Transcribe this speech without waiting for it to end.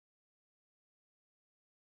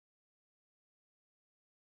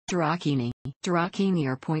Tarocchini. Tarocchini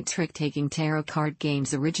are point trick-taking tarot card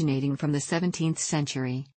games originating from the 17th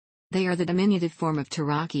century. They are the diminutive form of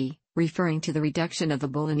tarocchi, referring to the reduction of the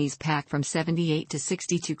Bolognese pack from 78 to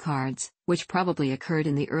 62 cards, which probably occurred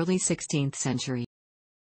in the early 16th century.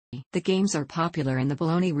 The games are popular in the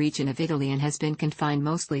Bologna region of Italy and has been confined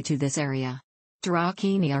mostly to this area.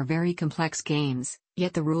 Tarocchini are very complex games,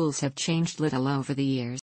 yet the rules have changed little over the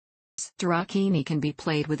years. Tarocchini can be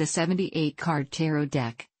played with a 78-card tarot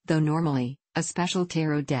deck, though normally, a special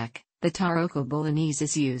tarot deck, the Tarocco Bolognese,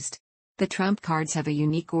 is used. The trump cards have a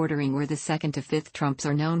unique ordering where the second to fifth trumps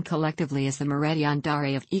are known collectively as the Moretti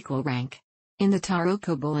andare of equal rank. In the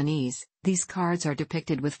Tarocco Bolognese, these cards are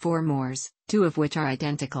depicted with 4 Moors, 2 of which are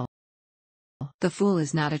identical. The Fool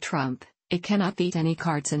is not a trump, it cannot beat any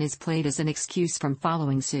cards and is played as an excuse from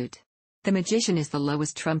following suit. The Magician is the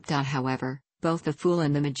lowest trump. However, both the Fool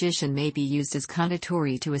and the Magician may be used as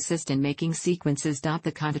contatori to assist in making sequences.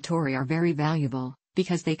 The contatori are very valuable,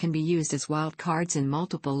 because they can be used as wild cards in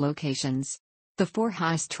multiple locations. The 4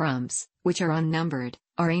 highest trumps, which are unnumbered,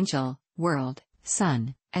 are Angel, World,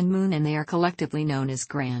 Sun, and Moon, and they are collectively known as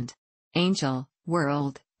Grand. Angel,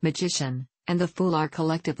 World, Magician, and the Fool are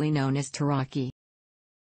collectively known as tarocchi.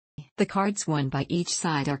 The cards won by each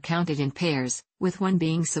side are counted in pairs, with 1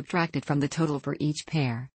 being subtracted from the total for each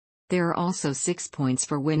pair. There are also 6 points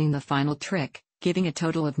for winning the final trick, giving a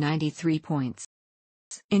total of 93 points.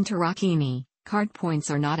 In Tarocchini, card points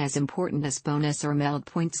are not as important as bonus or meld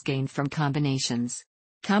points gained from combinations.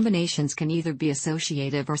 Combinations can either be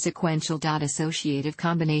associative or sequential. Associative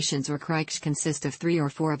combinations or craics consist of 3 or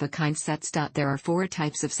 4 of a kind sets. There are 4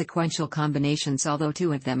 types of sequential combinations, although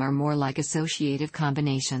 2 of them are more like associative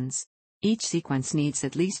combinations. Each sequence needs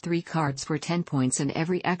at least 3 cards for 10 points, and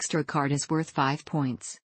every extra card is worth 5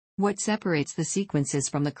 points. What separates the sequences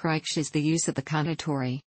from the craics is the use of the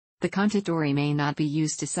contatori. The contatori may not be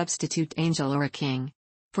used to substitute angel or a king.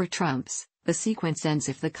 For trumps, the sequence ends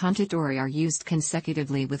if the contatori are used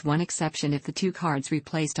consecutively, with one exception: if the 2 cards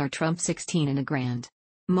replaced are trump 16 and a grand.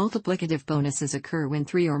 Multiplicative bonuses occur when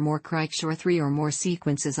 3 or more craics or 3 or more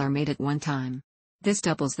sequences are made at one time. This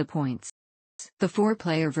doubles the points. The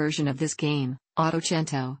 4-player version of this game,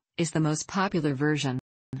 Ottocento, is the most popular version.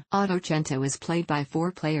 Ottocento is played by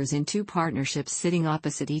 4 players in 2 partnerships sitting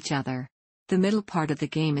opposite each other. The middle part of the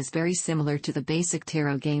game is very similar to the basic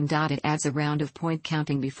tarot game. It adds a round of point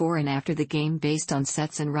counting before and after the game based on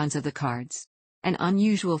sets and runs of the cards. An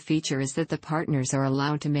unusual feature is that the partners are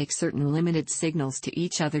allowed to make certain limited signals to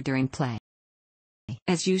each other during play.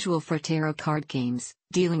 As usual for tarot card games,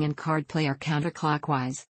 dealing and card play are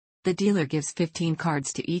counterclockwise. The dealer gives 15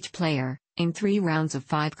 cards to each player, in 3 rounds of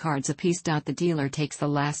 5 cards apiece. The dealer takes the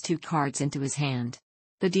last 2 cards into his hand.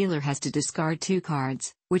 The dealer has to discard 2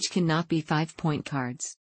 cards, which cannot be 5-point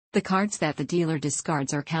cards. The cards that the dealer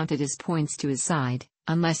discards are counted as points to his side,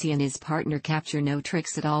 unless he and his partner capture no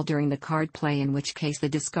tricks at all during the card play, in which case the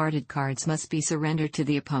discarded cards must be surrendered to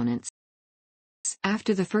the opponents.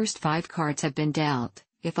 After the first 5 cards have been dealt,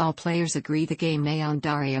 if all players agree, the game may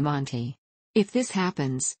andare avanti. If this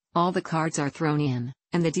happens, all the cards are thrown in,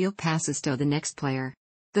 and the deal passes to the next player.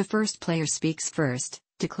 The first player speaks first,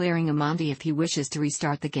 declaring avanti if he wishes to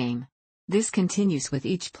restart the game. This continues with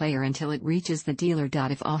each player until it reaches the dealer.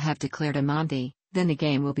 If all have declared avanti, then the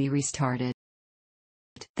game will be restarted.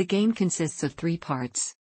 The game consists of 3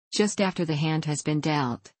 parts. Just after the hand has been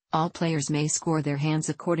dealt, all players may score their hands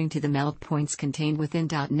according to the meld points contained within.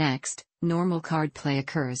 Next, normal card play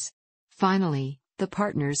occurs. Finally, the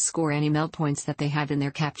partners score any meld points that they have in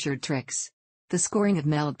their captured tricks. The scoring of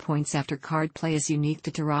meld points after card play is unique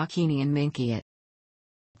to Tarocchini and Minchiat.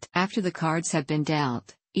 After the cards have been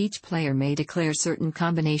dealt, each player may declare certain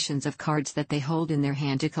combinations of cards that they hold in their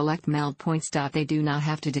hand to collect meld points. They do not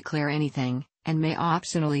have to declare anything, and may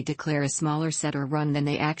optionally declare a smaller set or run than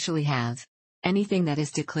they actually have. Anything that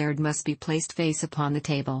is declared must be placed face upon the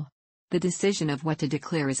table. The decision of what to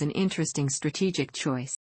declare is an interesting strategic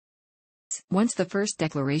choice. Once the first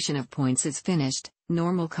declaration of points is finished,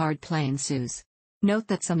 normal card play ensues. Note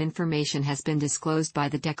that some information has been disclosed by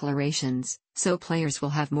the declarations, so players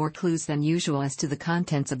will have more clues than usual as to the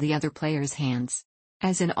contents of the other player's hands.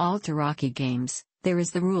 As in all tarocchi games, there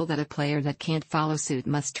is the rule that a player that can't follow suit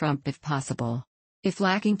must trump if possible. If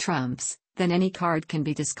lacking trumps, then any card can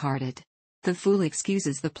be discarded. The Fool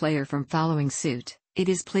excuses the player from following suit. It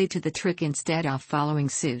is played to the trick instead of following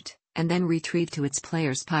suit, and then retrieved to its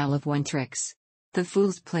player's pile of 1 tricks. The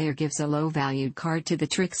Fool's player gives a low-valued card to the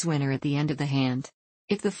trick's winner at the end of the hand.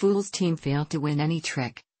 If the Fool's team failed to win any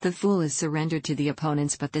trick, the Fool is surrendered to the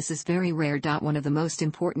opponents, but this is very rare. One of the most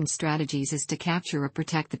important strategies is to capture or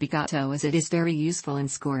protect the bigotto, as it is very useful in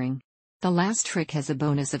scoring. The last trick has a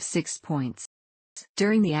bonus of 6 points.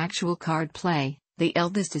 During the actual card play, the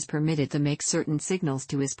eldest is permitted to make certain signals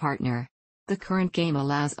to his partner. The current game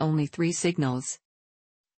allows only 3 signals.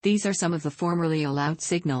 These are some of the formerly allowed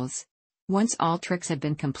signals. Once all tricks have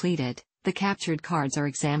been completed, the captured cards are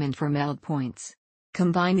examined for meld points.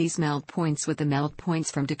 Combine these meld points with the meld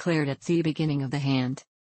points from declared at the beginning of the hand.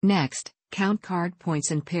 Next, count card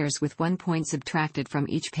points in pairs with 1 point subtracted from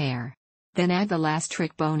each pair. Then add the last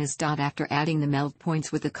trick bonus. After adding the meld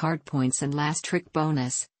points with the card points and last trick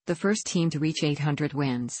bonus, the first team to reach 800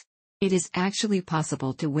 wins. It is actually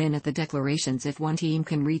possible to win at the declarations if one team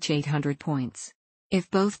can reach 800 points. If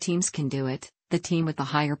both teams can do it, the team with the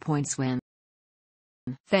higher points win.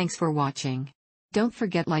 Thanks for watching. Don't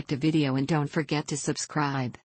forget like the video and don't forget to subscribe.